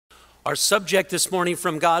Our subject this morning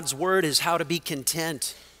from God's Word is how to be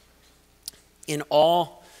content in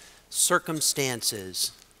all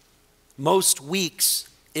circumstances. Most weeks,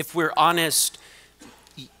 if we're honest,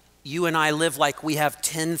 you and I live like we have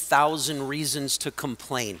 10,000 reasons to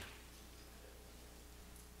complain.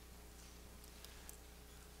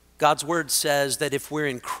 God's Word says that if we're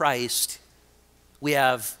in Christ, we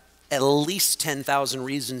have at least 10,000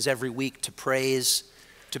 reasons every week to praise,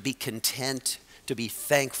 to be content, to be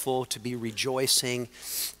thankful, to be rejoicing,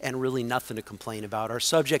 and really nothing to complain about. Our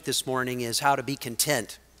subject this morning is how to be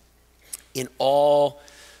content in all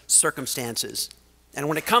circumstances. And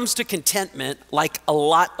when it comes to contentment, like a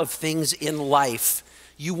lot of things in life,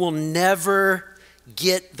 you will never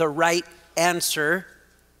get the right answer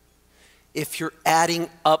if you're adding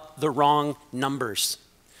up the wrong numbers.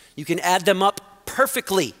 You can add them up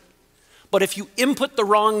perfectly, but if you input the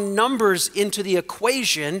wrong numbers into the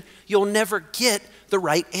equation, you'll never get the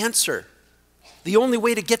right answer. The only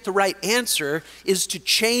way to get the right answer is to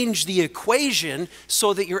change the equation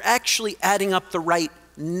so that you're actually adding up the right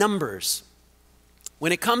numbers.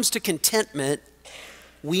 When it comes to contentment,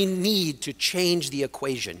 we need to change the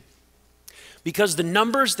equation. Because the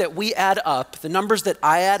numbers that we add up, the numbers that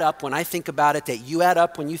I add up when I think about it, that you add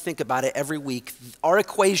up when you think about it every week, our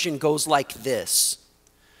equation goes like this.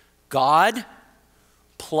 God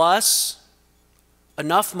plus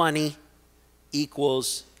enough money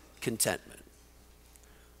equals contentment.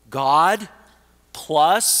 God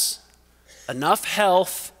plus enough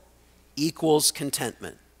health equals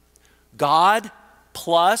contentment. God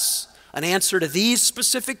plus an answer to these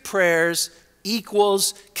specific prayers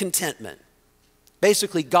equals contentment.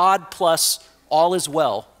 Basically, God plus all is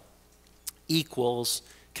well equals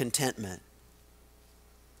contentment.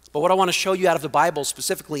 But what I want to show you out of the Bible,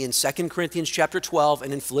 specifically in 2 Corinthians chapter 12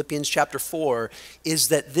 and in Philippians chapter 4, is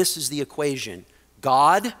that this is the equation.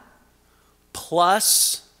 God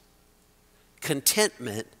plus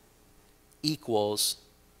contentment equals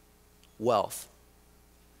wealth.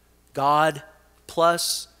 God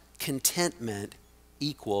plus contentment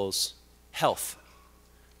equals health.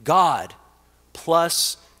 God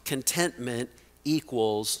plus contentment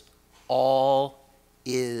equals all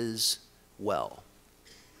is well.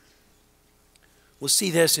 We'll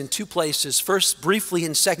see this in two places. First, briefly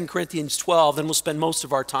in 2 Corinthians 12, then we'll spend most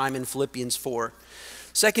of our time in Philippians 4.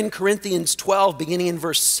 2 Corinthians 12, beginning in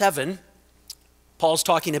verse 7, Paul's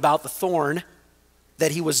talking about the thorn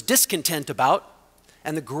that he was discontent about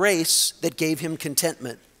and the grace that gave him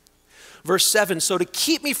contentment. Verse 7, so to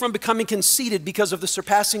keep me from becoming conceited because of the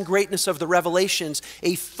surpassing greatness of the revelations,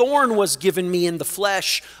 a thorn was given me in the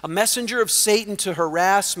flesh, a messenger of Satan to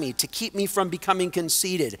harass me, to keep me from becoming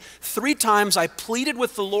conceited. 3 times I pleaded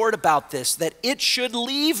with the Lord about this, that it should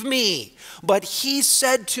leave me. But he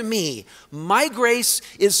said to me, my grace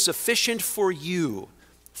is sufficient for you,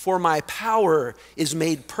 for my power is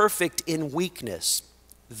made perfect in weakness.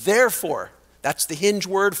 Therefore, that's the hinge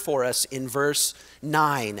word for us in verse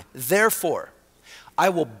 9. Therefore, I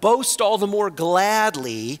will boast all the more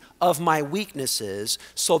gladly of my weaknesses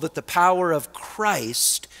so that the power of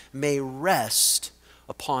Christ may rest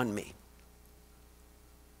upon me.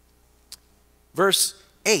 Verse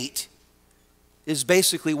 8 is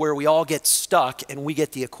basically where we all get stuck and we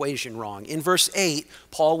get the equation wrong. In verse 8,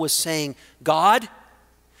 Paul was saying, God,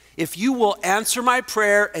 if you will answer my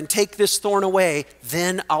prayer and take this thorn away,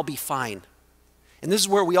 then I'll be fine. And this is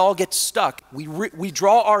where we all get stuck. We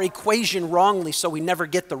draw our equation wrongly, so we never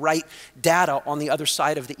get the right data on the other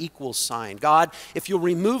side of the equals sign. God, if you'll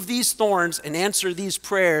remove these thorns and answer these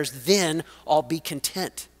prayers, then I'll be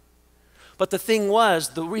content. But the thing was,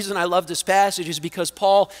 the reason I love this passage is because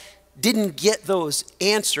Paul didn't get those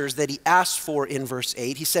answers that he asked for in verse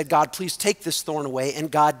 8. He said, God, please take this thorn away,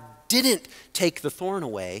 and God didn't take the thorn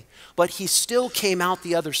away, but he still came out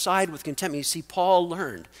the other side with contentment. You see, Paul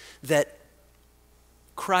learned that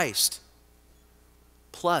Christ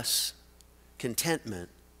plus contentment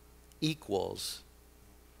equals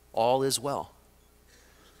all is well.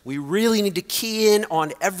 We really need to key in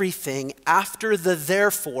on everything after the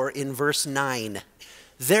therefore in verse 9.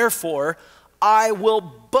 Therefore, I will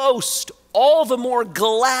boast all the more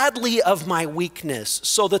gladly of my weakness,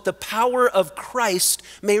 so that the power of Christ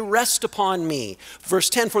may rest upon me. Verse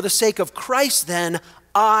 10, for the sake of Christ then,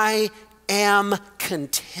 I am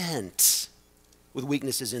content with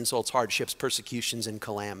weaknesses, insults, hardships, persecutions, and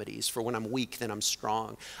calamities. For when I'm weak, then I'm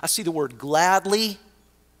strong. I see the word gladly.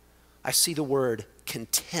 I see the word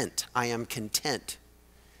content. I am content.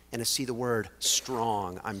 And I see the word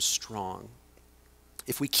strong. I'm strong.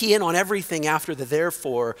 If we key in on everything after the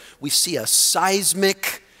therefore, we see a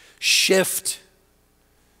seismic shift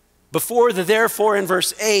Before the therefore in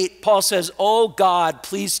verse 8, Paul says, "Oh God,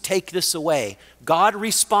 please take this away." God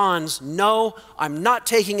responds, "No, I'm not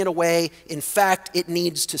taking it away. In fact, it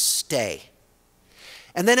needs to stay."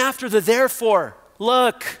 And then after the therefore,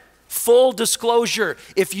 look, full disclosure.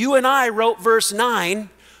 If you and I wrote verse 9,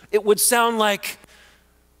 it would sound like,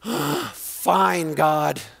 fine,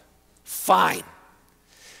 God, fine.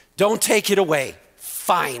 Don't take it away.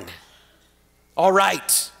 Fine. All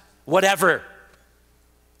right, whatever.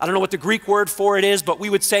 I don't know what the Greek word for it is, but we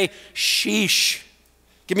would say, sheesh.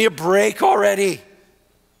 Give me a break already.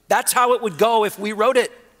 That's how it would go if we wrote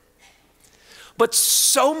it. But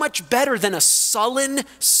so much better than a sullen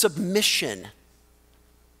submission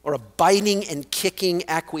or a biting and kicking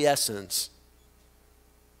acquiescence.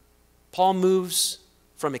 Paul moves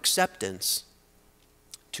from acceptance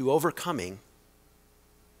to overcoming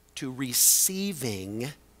to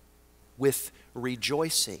receiving with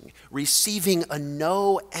rejoicing, receiving a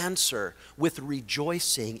no answer with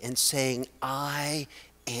rejoicing and saying, I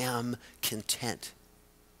am content.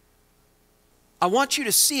 I want you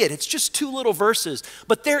to see it. It's just 2 little verses,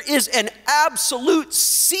 but there is an absolute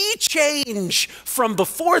sea change from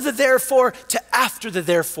before the therefore to after the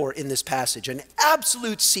therefore in this passage, an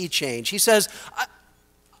absolute sea change. He says,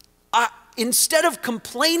 instead of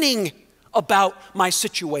complaining about my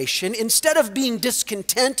situation, instead of being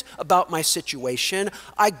discontent about my situation,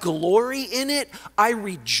 I glory in it, I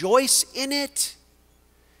rejoice in it.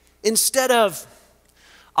 Instead of,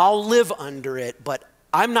 I'll live under it, but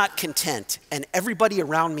I'm not content, and everybody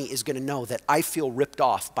around me is going to know that I feel ripped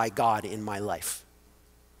off by God in my life.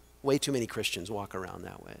 Way too many Christians walk around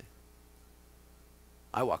that way.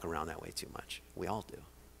 I walk around that way too much. We all do.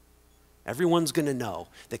 Everyone's going to know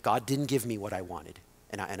that God didn't give me what I wanted,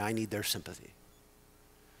 and I need their sympathy.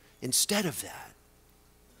 Instead of that,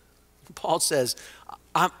 Paul says,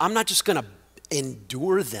 I'm not just going to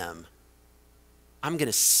endure them. I'm going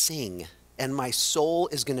to sing, and my soul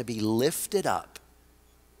is going to be lifted up,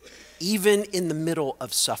 even in the middle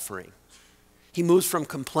of suffering. He moves from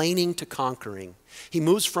complaining to conquering. He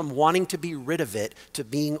moves from wanting to be rid of it to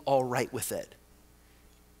being all right with it.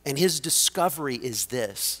 And his discovery is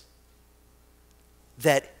this,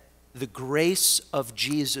 that the grace of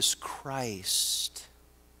Jesus Christ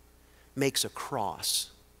makes a cross,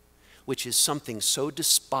 which is something so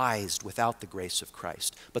despised without the grace of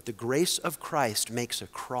Christ. But the grace of Christ makes a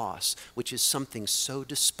cross, which is something so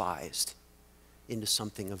despised, into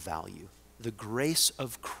something of value. The grace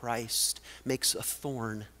of Christ makes a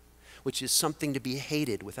thorn, which is something to be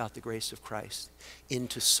hated without the grace of Christ,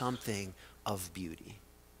 into something of beauty.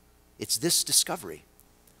 It's this discovery.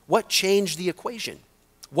 What changed the equation?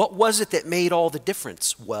 What was it that made all the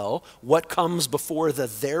difference? Well, what comes before the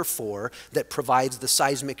therefore that provides the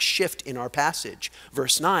seismic shift in our passage?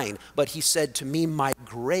 Verse 9, but he said to me, my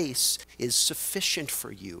grace is sufficient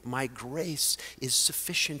for you. My grace is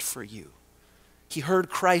sufficient for you. He heard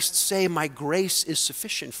Christ say, my grace is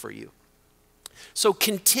sufficient for you. So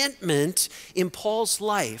contentment in Paul's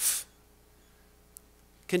life,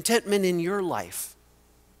 contentment in your life,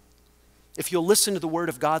 if you'll listen to the word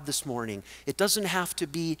of God this morning, it doesn't have to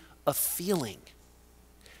be a feeling.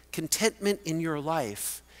 Contentment in your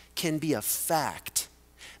life can be a fact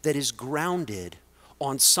that is grounded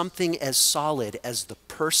on something as solid as the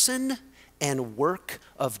person and work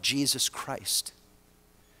of Jesus Christ.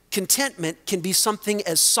 Contentment can be something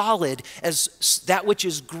as solid as that which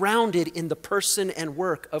is grounded in the person and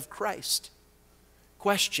work of Christ.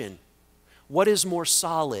 Question: what is more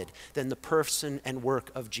solid than the person and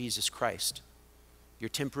work of Jesus Christ? Your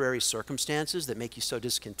temporary circumstances that make you so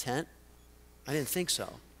discontent? I didn't think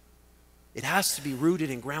so. It has to be rooted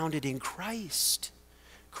and grounded in Christ.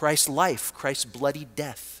 Christ's life, Christ's bloody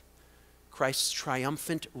death, Christ's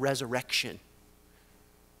triumphant resurrection.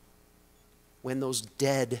 When those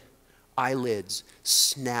dead eyelids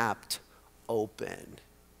snapped open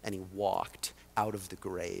and he walked out of the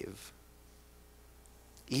grave.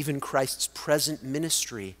 Even Christ's present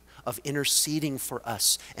ministry of interceding for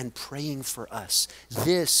us and praying for us.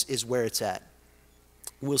 This is where it's at.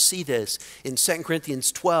 We'll see this in 2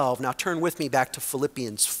 Corinthians 12. Now turn with me back to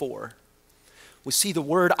Philippians 4. We see the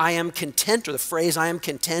word I am content, or the phrase I am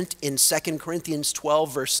content, in 2 Corinthians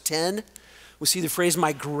 12 verse 10. We see the phrase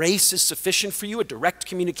my grace is sufficient for you, a direct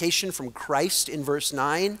communication from Christ in verse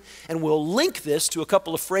 9. And we'll link this to a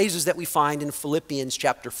couple of phrases that we find in Philippians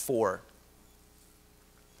chapter 4.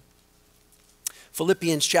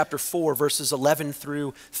 Philippians chapter 4, verses 11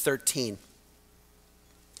 through 13.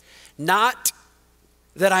 Not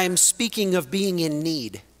that I am speaking of being in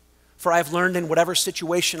need, for I have learned in whatever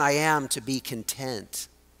situation I am to be content.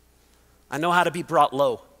 I know how to be brought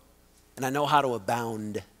low, and I know how to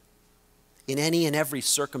abound. In any and every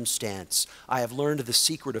circumstance, I have learned the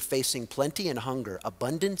secret of facing plenty and hunger,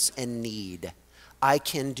 abundance and need. I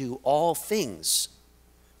can do all things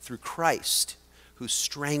through Christ who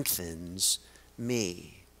strengthens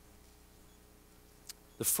me.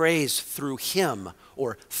 The phrase through him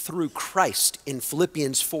or through Christ in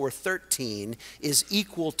Philippians 4:13 is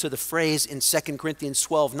equal to the phrase in 2 Corinthians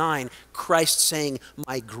 12:9, Christ saying,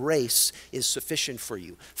 my grace is sufficient for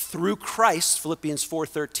you. Through Christ, Philippians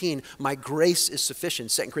 4:13, my grace is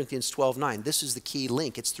sufficient, 2 Corinthians 12:9. This is the key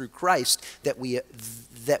link. It's through Christ that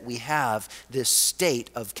we have this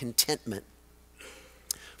state of contentment.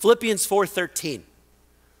 Philippians 4:13,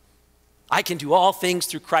 I can do all things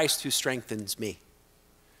through Christ who strengthens me.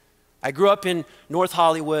 I grew up in North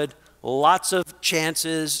Hollywood, lots of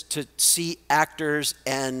chances to see actors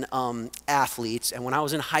and athletes. And when I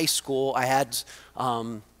was in high school, I had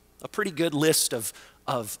a pretty good list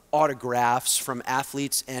of autographs from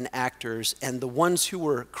athletes and actors. And the ones who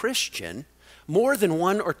were Christian, more than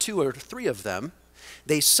one or two or three of them,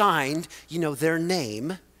 they signed, their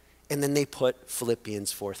name, and then they put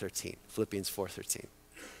Philippians 4:13, Philippians 4:13.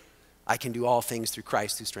 I can do all things through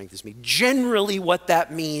Christ who strengthens me. Generally, what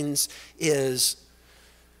that means is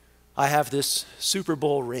I have this Super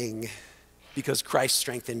Bowl ring because Christ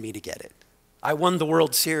strengthened me to get it. I won the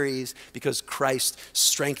World Series because Christ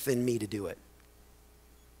strengthened me to do it.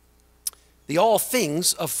 The all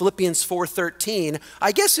things of Philippians 4:13,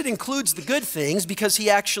 I guess it includes the good things because he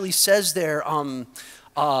actually says there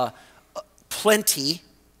plenty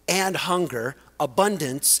and hunger,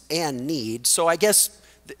 abundance and need. So I guess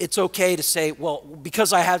it's okay to say, well,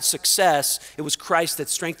 because I had success, it was Christ that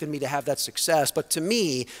strengthened me to have that success. But to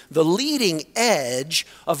me, the leading edge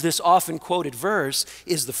of this often quoted verse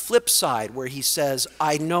is the flip side where he says,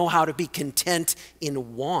 I know how to be content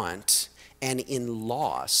in want and in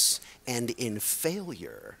loss and in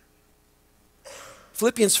failure.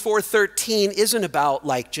 Philippians 4:13 isn't about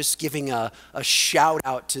like just giving a shout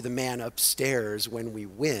out to the man upstairs when we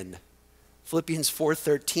win. Philippians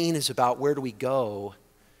 4:13 is about where do we go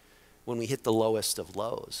when we hit the lowest of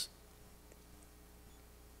lows?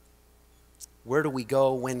 Where do we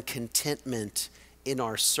go when contentment in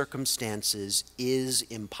our circumstances is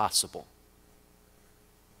impossible?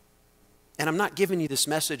 And I'm not giving you this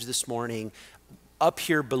message this morning up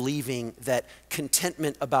here believing that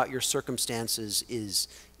contentment about your circumstances is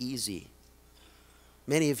easy.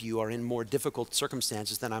 Many of you are in more difficult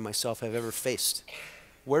circumstances than I myself have ever faced.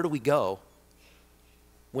 Where do we go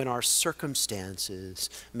when our circumstances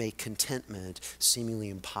make contentment seemingly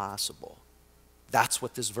impossible? That's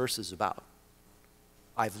what this verse is about.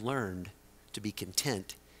 I've learned to be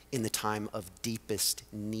content in the time of deepest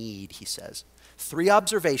need, he says. 3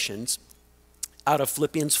 observations out of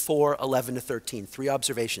Philippians 4:11-13. 3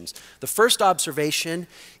 observations. The first observation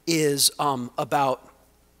is about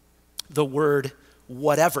the word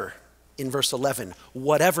whatever in verse 11.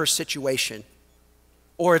 Whatever situation.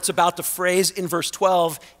 Or it's about the phrase in verse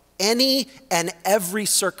 12, any and every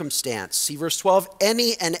circumstance. See verse 12,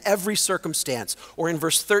 any and every circumstance. Or in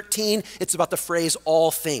verse 13, it's about the phrase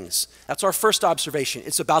all things. That's our first observation.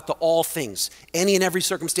 It's about the all things. Any and every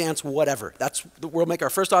circumstance, whatever. We'll make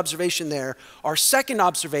our first observation there. Our second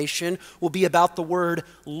observation will be about the word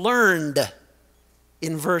learned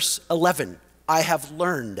in verse 11. I have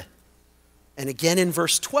learned. And again in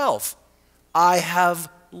verse 12, I have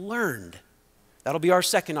learned. That'll be our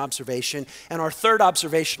second observation. And our third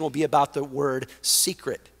observation will be about the word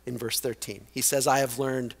secret in verse 13. He says, I have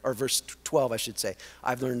learned, or verse 12, I should say,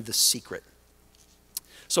 I've learned the secret.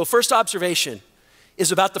 So first observation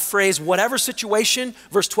is about the phrase whatever situation.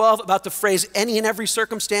 Verse 12 about the phrase any and every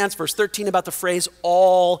circumstance. Verse 13 about the phrase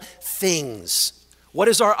all things. What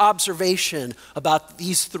is our observation about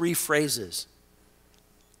these 3 phrases?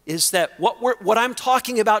 Is that what I'm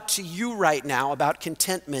talking about to you right now about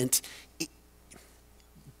contentment,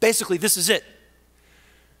 basically, this is it.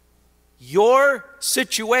 Your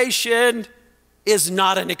situation is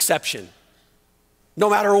not an exception. No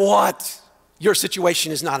matter what, your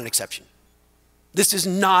situation is not an exception. This is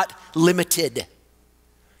not limited.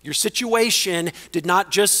 Your situation did not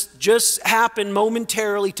just happen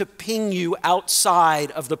momentarily to ping you outside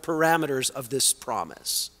of the parameters of this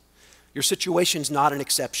promise. Your situation is not an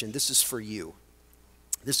exception. This is for you.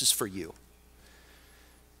 This is for you.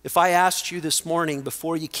 If I asked you this morning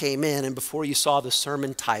before you came in and before you saw the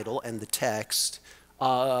sermon title and the text,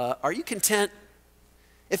 are you content?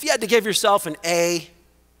 If you had to give yourself an A,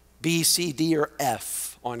 B, C, D, or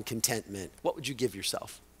F on contentment, what would you give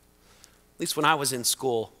yourself? At least when I was in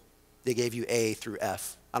school, they gave you A through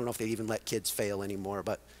F. I don't know if they even let kids fail anymore,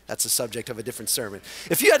 but that's the subject of a different sermon.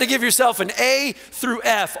 If you had to give yourself an A through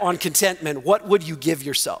F on contentment, what would you give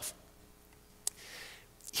yourself?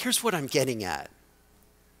 Here's what I'm getting at.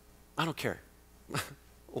 I don't care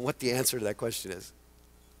what the answer to that question is.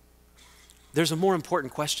 There's a more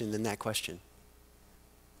important question than that question.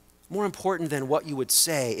 More important than what you would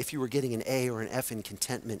say if you were getting an A or an F in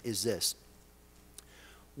contentment is this.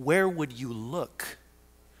 Where would you look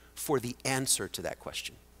for the answer to that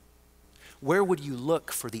question? Where would you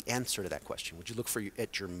look for the answer to that question? Would you look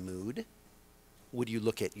at your mood? Would you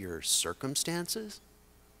look at your circumstances?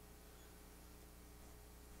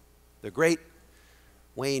 The great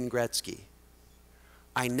Wayne Gretzky.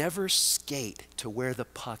 I never skate to where the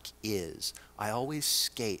puck is. I always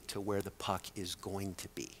skate to where the puck is going to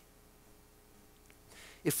be.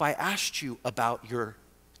 If I asked you about your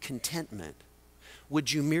contentment,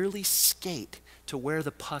 would you merely skate to where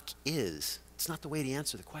the puck is? It's not the way to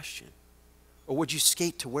answer the question. Or would you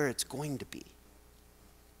skate to where it's going to be?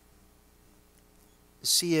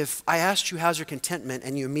 See, if I asked you, how's your contentment,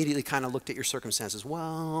 and you immediately kind of looked at your circumstances,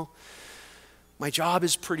 well, my job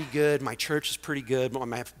is pretty good, my church is pretty good,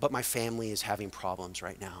 but my family is having problems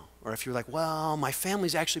right now. Or if you're like, well, my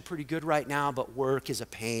family's actually pretty good right now, but work is a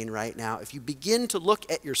pain right now. If you begin to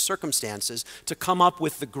look at your circumstances to come up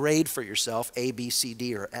with the grade for yourself, A, B, C,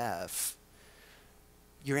 D, or F,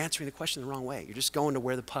 you're answering the question the wrong way. You're just going to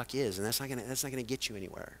where the puck is, and that's not gonna get you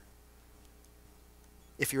anywhere.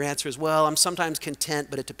 If your answer is, well, I'm sometimes content,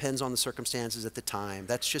 but it depends on the circumstances at the time,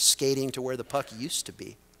 that's just skating to where the puck used to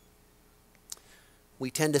be.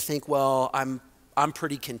 We tend to think, well, I'm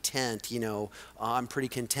pretty content, I'm pretty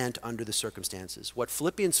content under the circumstances. What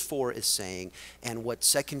Philippians 4 is saying and what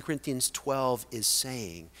 2 Corinthians 12 is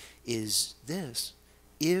saying is this: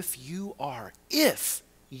 if you are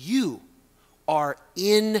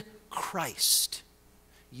in Christ,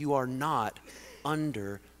 you are not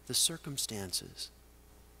under the circumstances.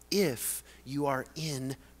 If you are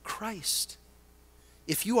in Christ.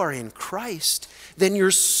 If you are in Christ, then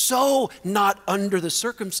you're so not under the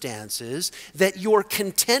circumstances that your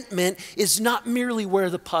contentment is not merely where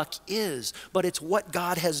the puck is, but it's what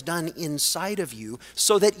God has done inside of you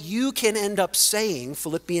so that you can end up saying,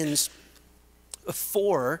 Philippians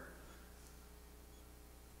 4,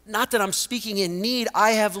 not that I'm speaking in need,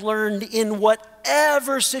 I have learned in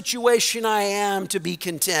whatever situation I am to be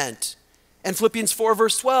content. And Philippians 4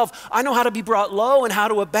 verse 12, I know how to be brought low and how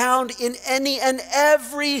to abound in any and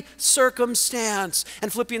every circumstance.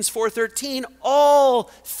 And Philippians 4:13, all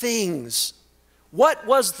things. What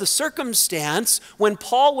was the circumstance when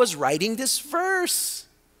Paul was writing this verse?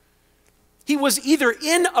 He was either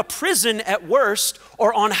in a prison at worst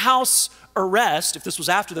or on house arrest, if this was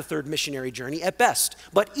after the third missionary journey, at best.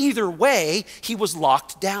 But either way, he was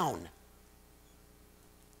locked down.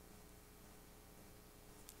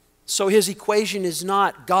 So his equation is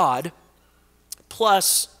not God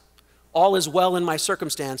plus all is well in my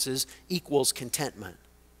circumstances equals contentment.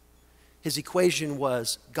 His equation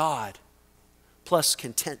was God plus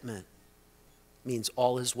contentment means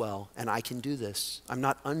all is well, and I can do this. I'm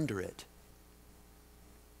not under it.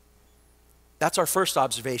 That's our first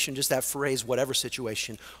observation, just that phrase, whatever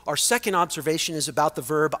situation. Our second observation is about the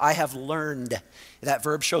verb, I have learned. That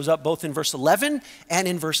verb shows up both in verse 11 and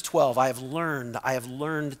in verse 12. I have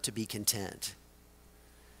learned to be content.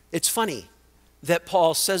 It's funny that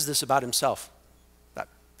Paul says this about himself.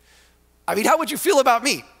 I mean, how would you feel about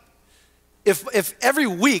me? If every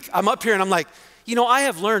week I'm up here and I'm like, I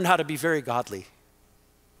have learned how to be very godly.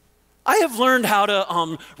 I have learned how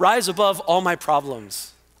to rise above all my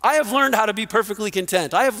problems. I have learned how to be perfectly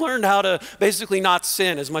content. I have learned how to basically not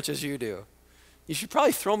sin as much as you do. You should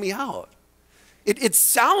probably throw me out. It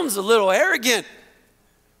sounds a little arrogant.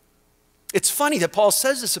 It's funny that Paul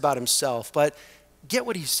says this about himself, but get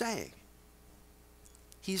what he's saying.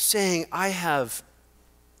 He's saying, I have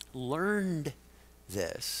learned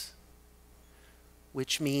this,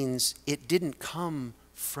 which means it didn't come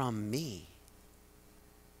from me.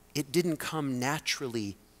 It didn't come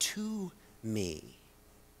naturally to me.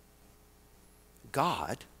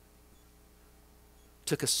 God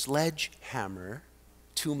took a sledgehammer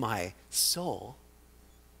to my soul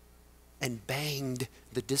and banged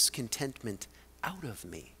the discontentment out of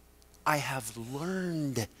me. I have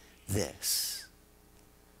learned this.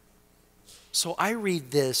 So I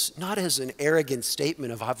read this not as an arrogant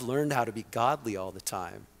statement of I've learned how to be godly all the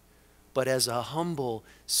time, but as a humble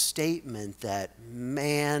statement that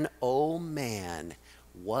man, oh man,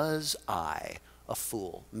 was I a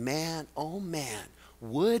fool. Man, oh man,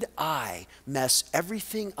 would I mess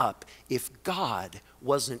everything up if God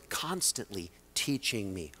wasn't constantly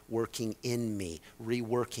teaching me, working in me,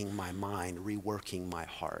 reworking my mind, reworking my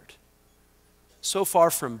heart. So far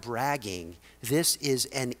from bragging, this is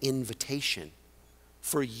an invitation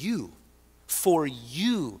for you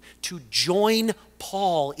to join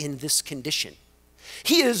Paul in this condition.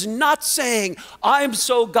 He is not saying, I'm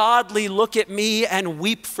so godly, look at me and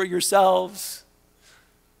weep for yourselves.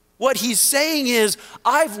 What he's saying is,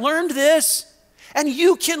 I've learned this, and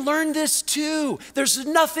you can learn this too. There's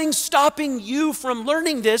nothing stopping you from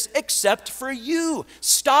learning this except for you.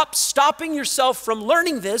 Stop stopping yourself from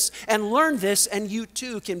learning this, and learn this, and you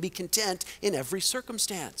too can be content in every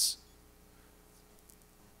circumstance.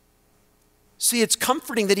 See, it's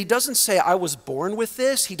comforting that he doesn't say, I was born with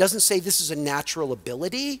this. He doesn't say this is a natural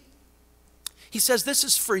ability. He says this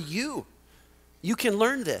is for you. You can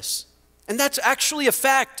learn this. And that's actually a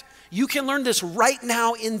fact. You can learn this right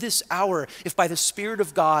now in this hour if by the Spirit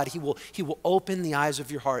of God he will open the eyes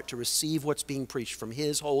of your heart to receive what's being preached from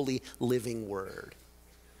his holy living word.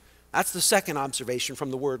 That's the second observation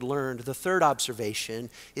from the word learned. The third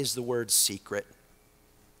observation is the word secret.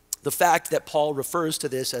 The fact that Paul refers to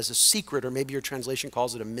this as a secret, or maybe your translation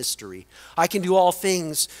calls it a mystery. I can do all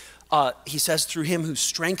things, he says, through him who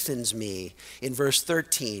strengthens me in verse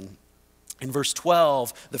 13. In verse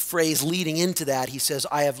 12, the phrase leading into that, he says,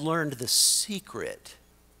 I have learned the secret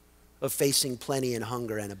of facing plenty and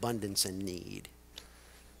hunger and abundance and need.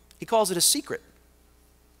 He calls it a secret.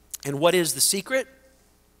 And what is the secret?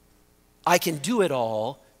 I can do it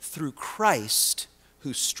all through Christ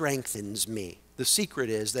who strengthens me. The secret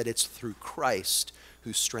is that it's through Christ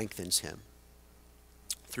who strengthens him.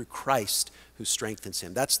 Through Christ who strengthens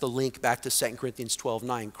him. That's the link back to 2 Corinthians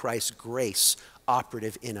 12:9, Christ's grace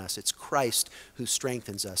operative in us. It's Christ who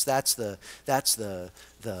strengthens us. That's the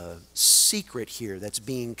secret here that's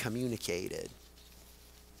being communicated.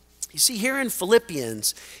 You see, here in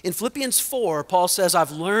Philippians 4, Paul says,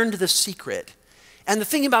 I've learned the secret. And the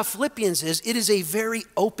thing about Philippians is it is a very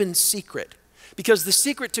open secret. Because the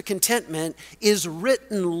secret to contentment is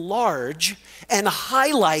written large and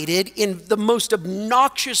highlighted in the most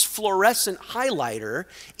obnoxious fluorescent highlighter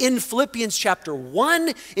in Philippians chapter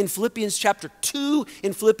 1, in Philippians chapter 2,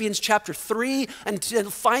 in Philippians chapter 3, until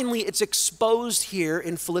finally it's exposed here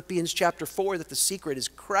in Philippians chapter 4 that the secret is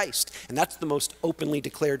Christ. And that's the most openly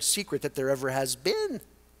declared secret that there ever has been.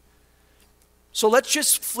 So let's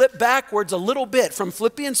just flip backwards a little bit from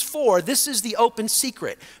Philippians 4. This is the open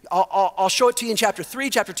secret. I'll show it to you in chapter 3,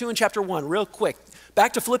 chapter 2, and chapter 1 real quick.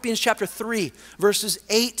 Back to Philippians chapter 3, verses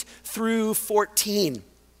 8 through 14.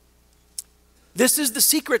 This is the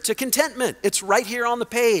secret to contentment. It's right here on the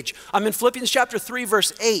page. I'm in Philippians chapter 3,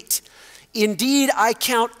 verse 8. Indeed, I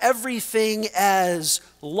count everything as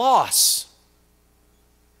loss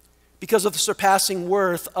because of the surpassing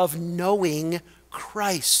worth of knowing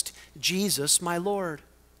Christ Jesus, my Lord.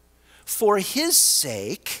 For his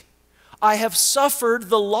sake, I have suffered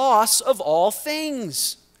the loss of all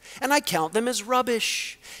things, and I count them as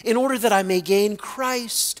rubbish, in order that I may gain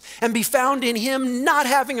Christ and be found in him, not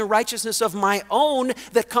having a righteousness of my own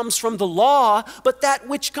that comes from the law, but that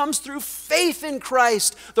which comes through faith in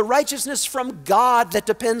Christ, the righteousness from God that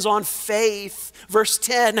depends on faith. Verse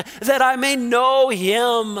 10, that I may know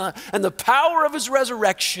him and the power of his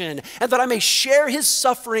resurrection, and that I may share his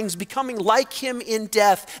sufferings, becoming like him in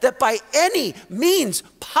death, that by any means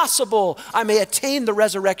possible I may attain the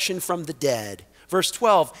resurrection from the dead. Verse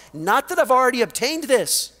 12, not that I've already obtained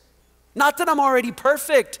this, not that I'm already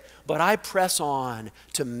perfect, but I press on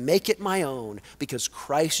to make it my own because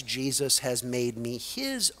Christ Jesus has made me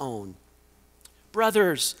his own.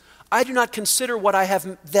 Brothers, I do not consider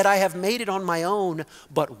that I have made it on my own,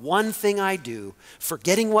 but one thing I do,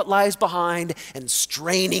 forgetting what lies behind and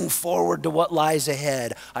straining forward to what lies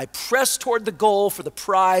ahead. I press toward the goal for the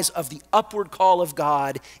prize of the upward call of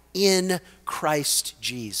God in Christ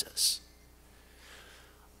Jesus.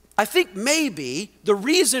 I think maybe the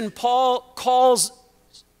reason Paul calls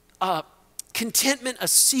contentment a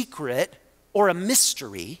secret or a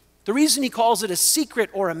mystery, the reason he calls it a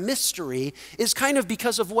secret or a mystery is kind of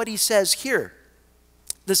because of what he says here.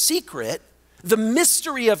 The secret, the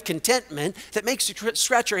mystery of contentment that makes you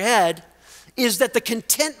scratch your head is that the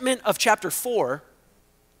contentment of chapter 4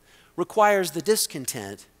 requires the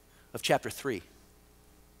discontent of chapter 3.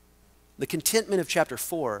 The contentment of chapter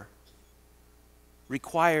 4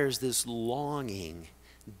 requires this longing,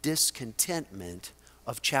 discontentment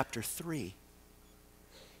of chapter 3.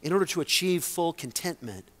 In order to achieve full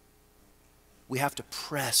contentment, we have to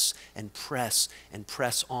press and press and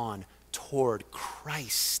press on toward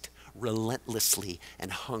Christ relentlessly and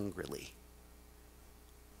hungrily.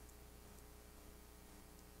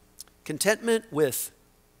 Contentment with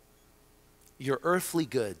your earthly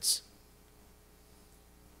goods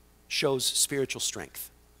shows spiritual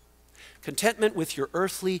strength. Contentment with your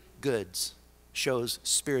earthly goods shows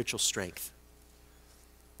spiritual strength.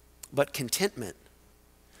 But contentment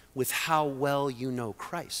with how well you know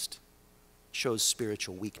Christ shows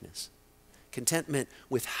spiritual weakness. Contentment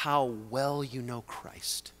with how well you know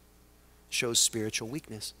Christ shows spiritual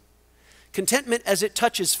weakness. Contentment as it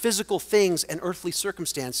touches physical things and earthly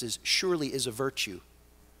circumstances surely is a virtue.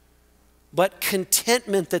 But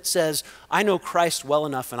contentment that says, I know Christ well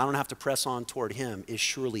enough and I don't have to press on toward him is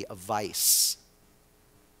surely a vice.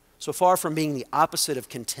 So far from being the opposite of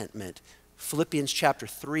contentment, Philippians chapter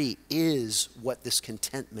 3 is what this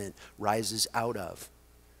contentment rises out of.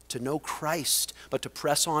 To know Christ, but to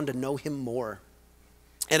press on to know him more.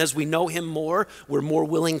 And as we know him more, we're more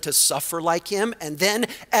willing to suffer like him. And then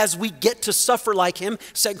as we get to suffer like him,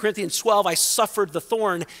 2 Corinthians 12, I suffered the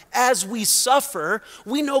thorn. As we suffer,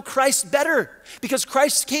 we know Christ better because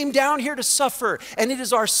Christ came down here to suffer. And it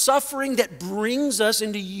is our suffering that brings us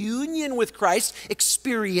into union with Christ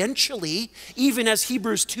experientially, even as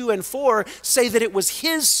Hebrews 2 and 4 say that it was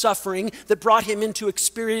his suffering that brought him into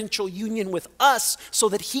experiential union with us so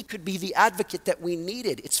that he could be the advocate that we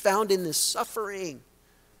needed. It's found in this suffering.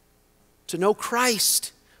 To know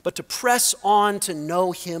Christ, but to press on to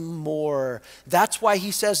know him more. That's why he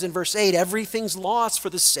says in verse 8, everything's lost for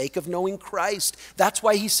the sake of knowing Christ. That's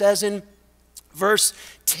why he says in verse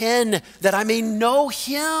 10, that I may know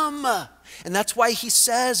him. And that's why he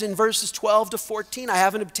says in verses 12 to 14, I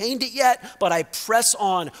haven't obtained it yet, but I press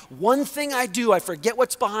on. One thing I do, I forget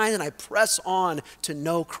what's behind and I press on to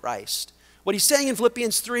know Christ. What he's saying in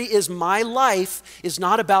Philippians 3 is my life is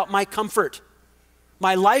not about my comfort.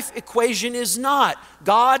 My life equation is not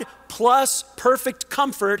God plus perfect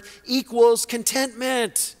comfort equals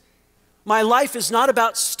contentment. My life is not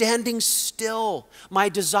about standing still. My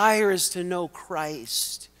desire is to know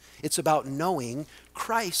Christ. It's about knowing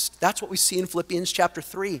Christ. That's what we see in Philippians chapter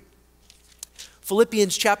 3.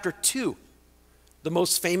 Philippians chapter 2, the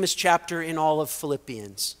most famous chapter in all of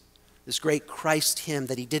Philippians. This great Christ hymn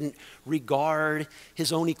that he didn't regard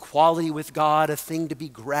his own equality with God a thing to be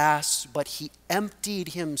grasped, but he emptied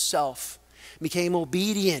himself, became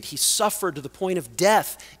obedient. He suffered to the point of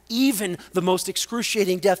death, even the most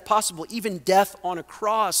excruciating death possible, even death on a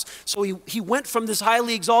cross. So he went from this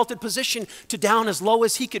highly exalted position to down as low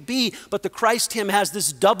as he could be. But the Christ hymn has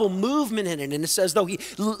this double movement in it. And it says, though he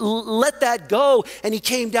let that go and he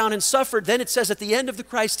came down and suffered, then it says at the end of the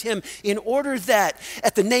Christ hymn, in order that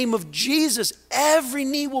at the name of Jesus, every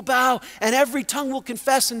knee will bow and every tongue will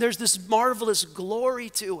confess. And there's this marvelous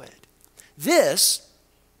glory to it. This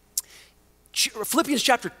Philippians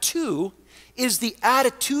chapter 2 is the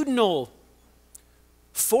attitudinal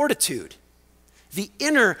fortitude, the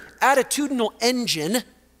inner attitudinal engine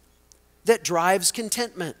that drives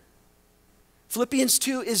contentment. Philippians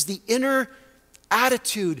 2 is the inner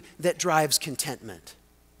attitude that drives contentment.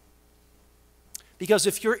 Because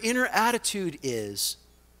if your inner attitude is,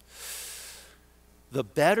 the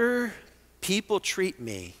better people treat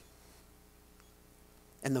me,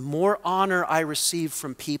 and the more honor I receive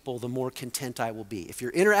from people, the more content I will be. If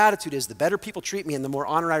your inner attitude is, the better people treat me and the more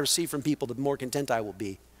honor I receive from people, the more content I will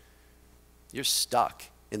be, you're stuck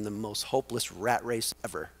in the most hopeless rat race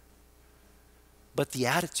ever. But the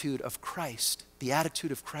attitude of Christ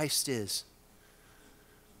is,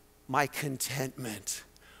 my contentment,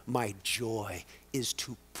 my joy is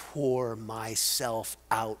to pour myself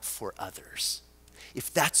out for others.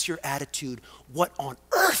 If that's your attitude, what on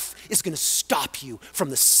earth is going to stop you from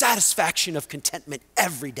the satisfaction of contentment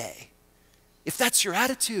every day? If that's your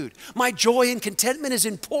attitude, my joy and contentment is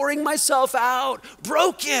in pouring myself out,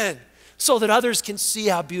 broken, so that others can see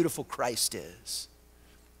how beautiful Christ is.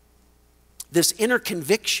 This inner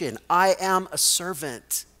conviction, I am a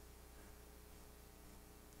servant.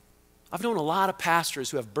 I've known a lot of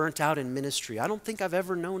pastors who have burnt out in ministry. I don't think I've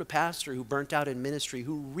ever known a pastor who burnt out in ministry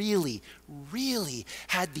who really, really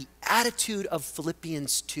had the attitude of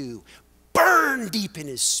Philippians 2 burn deep in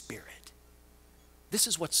his spirit. This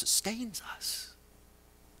is what sustains us.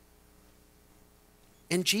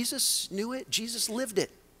 And Jesus knew it. Jesus lived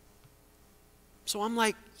it. So I'm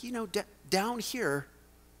like, down here,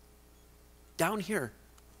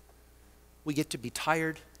 we get to be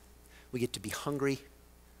tired. We get to be hungry.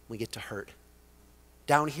 We get to hurt.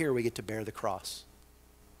 Down here, we get to bear the cross.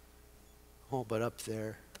 Oh, but up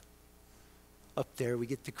there, we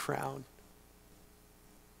get the crown.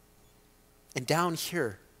 And down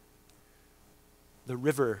here, the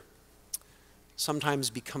river sometimes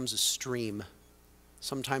becomes a stream,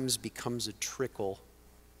 sometimes becomes a trickle,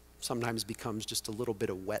 sometimes becomes just a little bit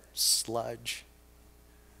of wet sludge.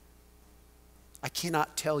 I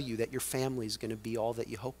cannot tell you that your family is going to be all that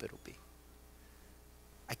you hope it'll be.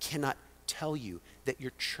 I cannot tell you that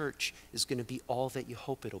your church is going to be all that you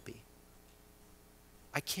hope it'll be.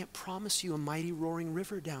 I can't promise you a mighty roaring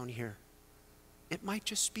river down here. It might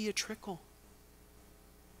just be a trickle.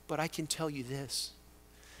 But I can tell you this,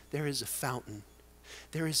 there is a fountain.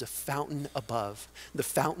 There is a fountain above. The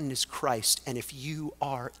fountain is Christ, and if you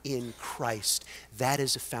are in Christ, that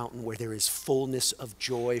is a fountain where there is fullness of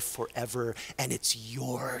joy forever, and it's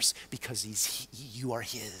yours because you are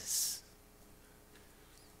His.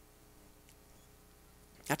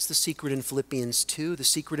 That's the secret in Philippians 2. The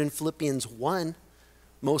secret in Philippians 1,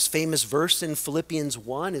 most famous verse in Philippians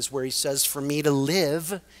 1 is where he says, for me to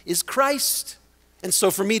live is Christ, and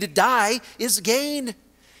so for me to die is gain.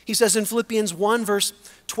 He says in Philippians 1 verse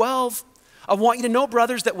 12, I want you to know,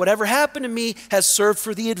 brothers, that whatever happened to me has served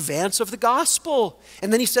for the advance of the gospel.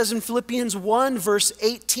 And then he says in Philippians 1 verse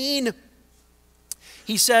 18,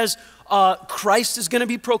 he says, Christ is going to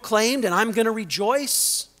be proclaimed and I'm going to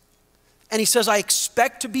rejoice. And he says, I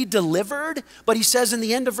expect to be delivered. But he says in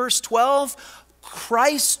the end of verse 12,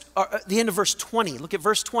 the end of verse 20, look at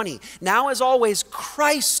verse 20. Now as always,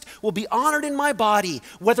 Christ will be honored in my body,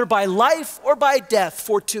 whether by life or by death.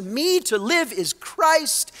 For to me to live is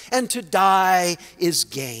Christ and to die is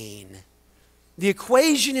gain. The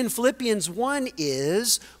equation in Philippians 1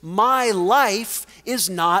 is my life is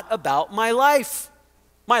not about my life.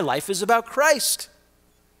 My life is about Christ.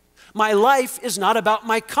 My life is not about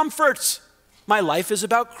my comfort. My life is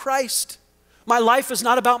about Christ. My life is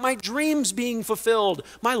not about my dreams being fulfilled.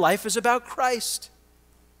 My life is about Christ.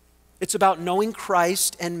 It's about knowing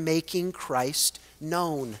Christ and making Christ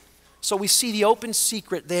known. So we see the open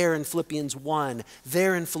secret there in Philippians 1,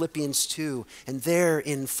 there in Philippians 2, and there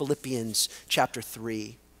in Philippians chapter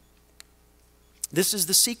 3. This is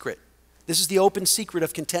the secret. This is the open secret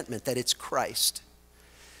of contentment, that it's Christ.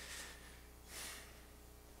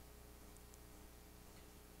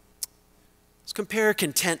 Let's compare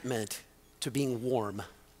contentment to being warm.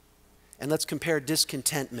 And let's compare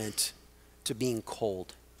discontentment to being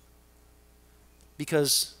cold.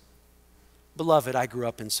 Because, beloved, I grew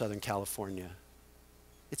up in Southern California.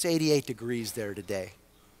 It's 88 degrees there today.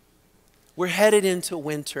 We're headed into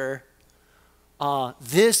winter.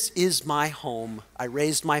 This is my home. I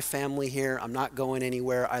raised my family here. I'm not going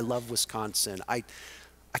anywhere. I love Wisconsin. I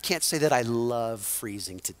can't say that I love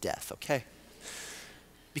freezing to death, okay?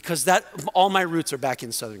 Because all my roots are back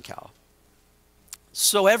in Southern Cal.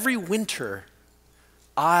 So every winter,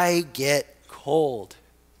 I get cold.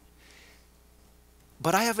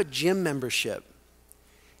 But I have a gym membership,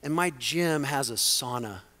 and my gym has a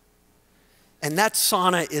sauna. And that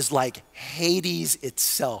sauna is like Hades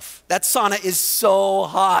itself. That sauna is so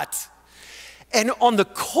hot. And on the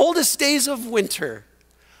coldest days of winter,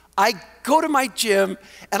 I go to my gym,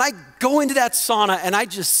 and I go into that sauna, and I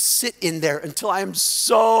just sit in there until I am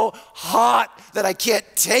so hot that I can't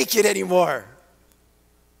take it anymore.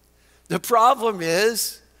 The problem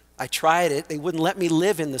is, I tried it. They wouldn't let me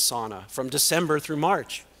live in the sauna from December through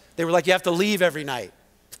March. They were like, you have to leave every night.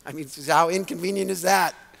 I mean, how inconvenient is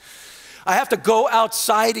that? I have to go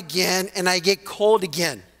outside again, and I get cold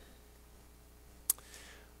again.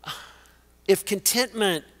 If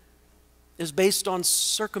contentment is based on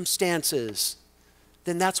circumstances,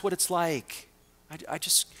 then that's what it's like.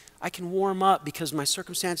 I can warm up because my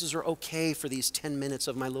circumstances are okay for these 10 minutes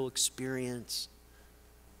of my little experience.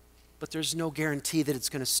 But there's no guarantee that it's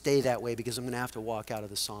going to stay that way because I'm going to have to walk out of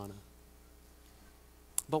the sauna.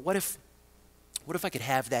 But what if I could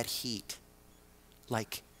have that heat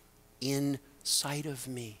like inside of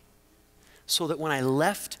me, so that when I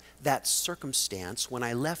left that circumstance, when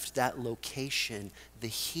I left that location, the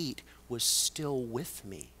heat was still with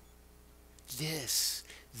me? This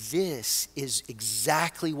is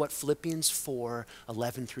exactly what Philippians 4,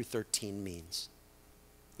 11 through 13 means.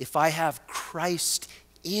 If I have Christ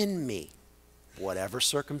in me, whatever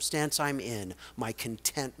circumstance I'm in, my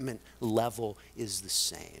contentment level is the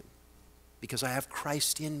same because I have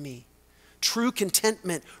Christ in me. True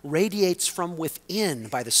contentment radiates from within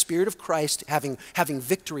by the Spirit of Christ having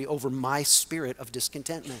victory over my spirit of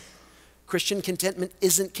discontentment. Christian contentment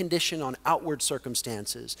isn't conditioned on outward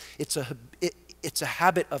circumstances. It's a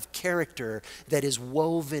habit of character that is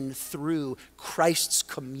woven through Christ's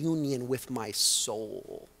communion with my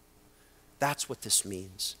soul. That's what this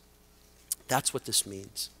means. That's what this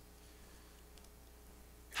means.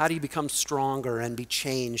 How do you become stronger and be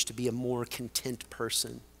changed to be a more content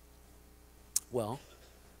person? Well,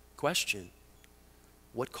 question.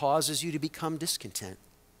 What causes you to become discontent?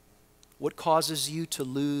 What causes you to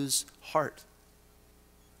lose heart?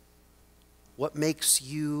 What makes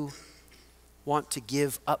you want to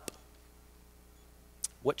give up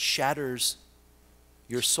what shatters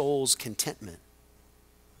your soul's contentment.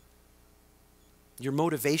 Your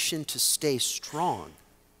motivation to stay strong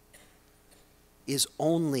is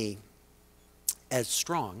only as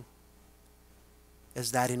strong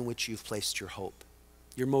as that in which you've placed your hope.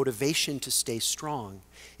 Your motivation to stay strong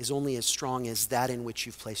is only as strong as that in which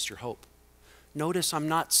you've placed your hope. Notice I'm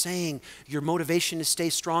not saying your motivation to stay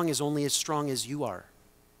strong is only as strong as you are.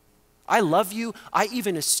 I love you, I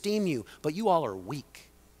even esteem you, but you all are weak.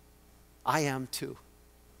 I am too.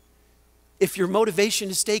 If your motivation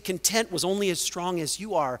to stay content was only as strong as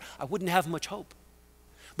you are, I wouldn't have much hope.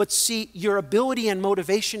 But see, your ability and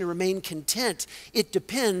motivation to remain content, it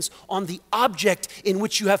depends on the object in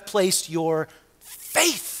which you have placed your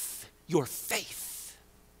faith. Your faith.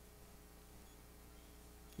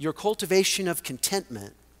 Your cultivation of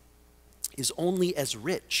contentment is only as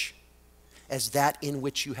rich as that in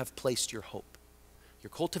which you have placed your hope. Your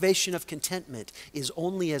cultivation of contentment is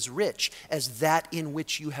only as rich as that in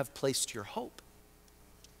which you have placed your hope.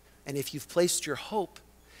 And if you've placed your hope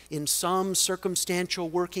in some circumstantial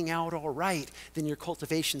working out all right, then your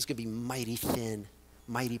cultivation is going to be mighty thin,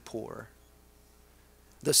 mighty poor.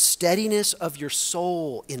 The steadiness of your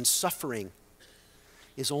soul in suffering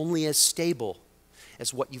is only as stable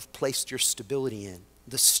as what you've placed your stability in.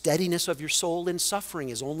 The steadiness of your soul in suffering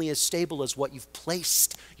is only as stable as what you've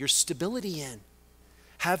placed your stability in.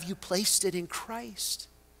 Have you placed it in Christ?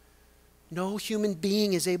 No human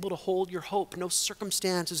being is able to hold your hope. No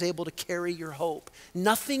circumstance is able to carry your hope.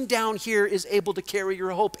 Nothing down here is able to carry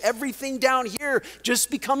your hope. Everything down here just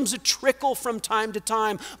becomes a trickle from time to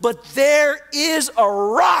time. But there is a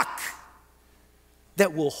rock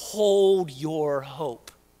that will hold your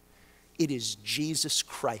hope. It is Jesus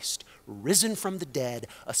Christ, risen from the dead,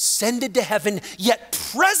 ascended to heaven, yet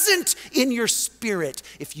present in your spirit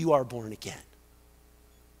if you are born again.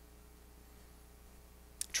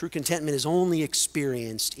 True contentment is only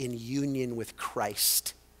experienced in union with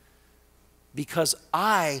Christ. Because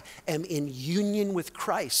I am in union with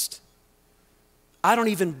Christ, I don't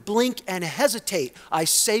even blink and hesitate. I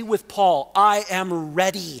say with Paul, I am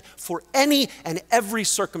ready for any and every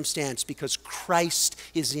circumstance because Christ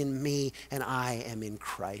is in me and I am in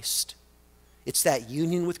Christ. It's that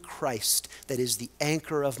union with Christ that is the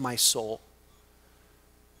anchor of my soul.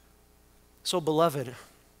 So, beloved,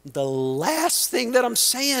 the last thing that I'm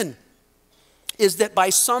saying is that by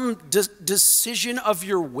some decision of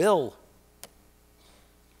your will,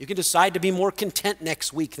 you can decide to be more content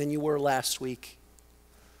next week than you were last week.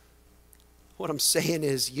 What I'm saying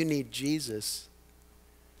is you need Jesus.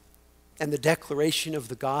 And the declaration of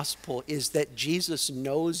the gospel is that Jesus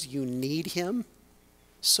knows you need him,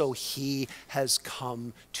 so he has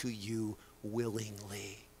come to you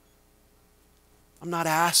willingly. I'm not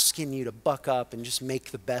asking you to buck up and just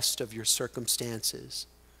make the best of your circumstances.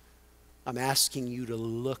 I'm asking you to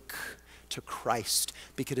look to Christ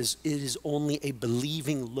because it is only a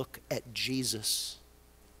believing look at Jesus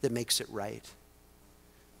that makes it right.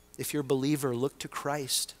 If you're a believer, look to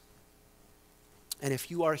Christ. And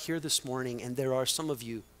if you are here this morning and there are some of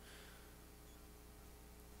you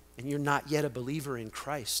and you're not yet a believer in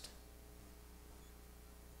Christ,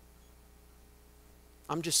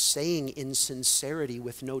 I'm just saying in sincerity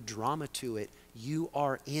with no drama to it, you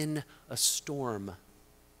are in a storm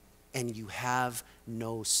and you have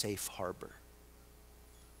no safe harbor.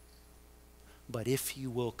 But if you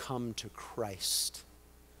will come to Christ,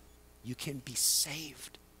 you can be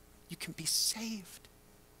saved. You can be saved.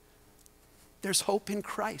 There's hope in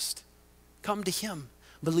Christ. Come to him.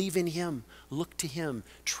 Believe in him. Look to him.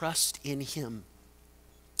 Trust in him.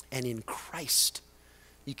 And in Christ,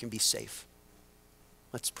 you can be safe.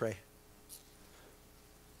 Let's pray.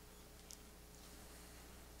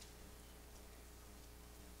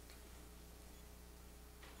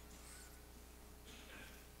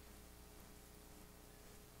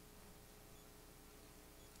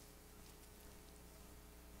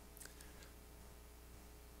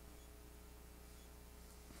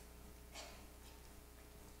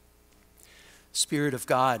 Spirit of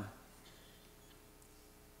God,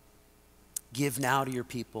 give now to your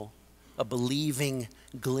people a believing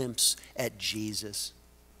glimpse at Jesus.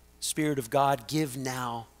 Spirit of God, give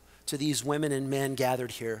now to these women and men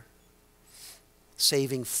gathered here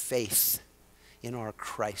saving faith in our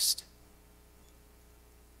Christ.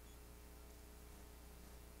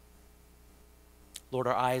 Lord,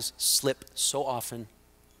 our eyes slip so often.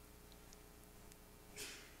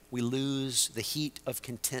 We lose the heat of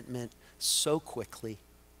contentment so quickly.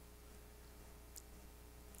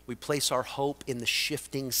 We place our hope in the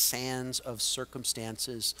shifting sands of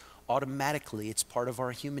circumstances. Automatically, it's part of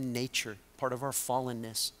our human nature, part of our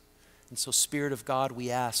fallenness. And so, Spirit of God,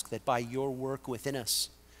 we ask that by your work within us,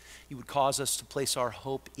 you would cause us to place our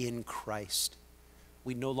hope in Christ.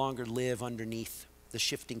 We no longer live underneath the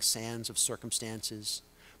shifting sands of circumstances,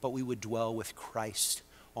 but we would dwell with Christ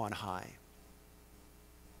on high.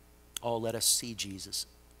 Oh, let us see Jesus.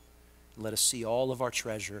 Let us see all of our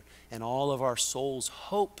treasure and all of our soul's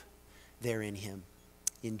hope there in him.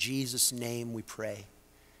 In Jesus' name we pray.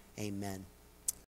 Amen.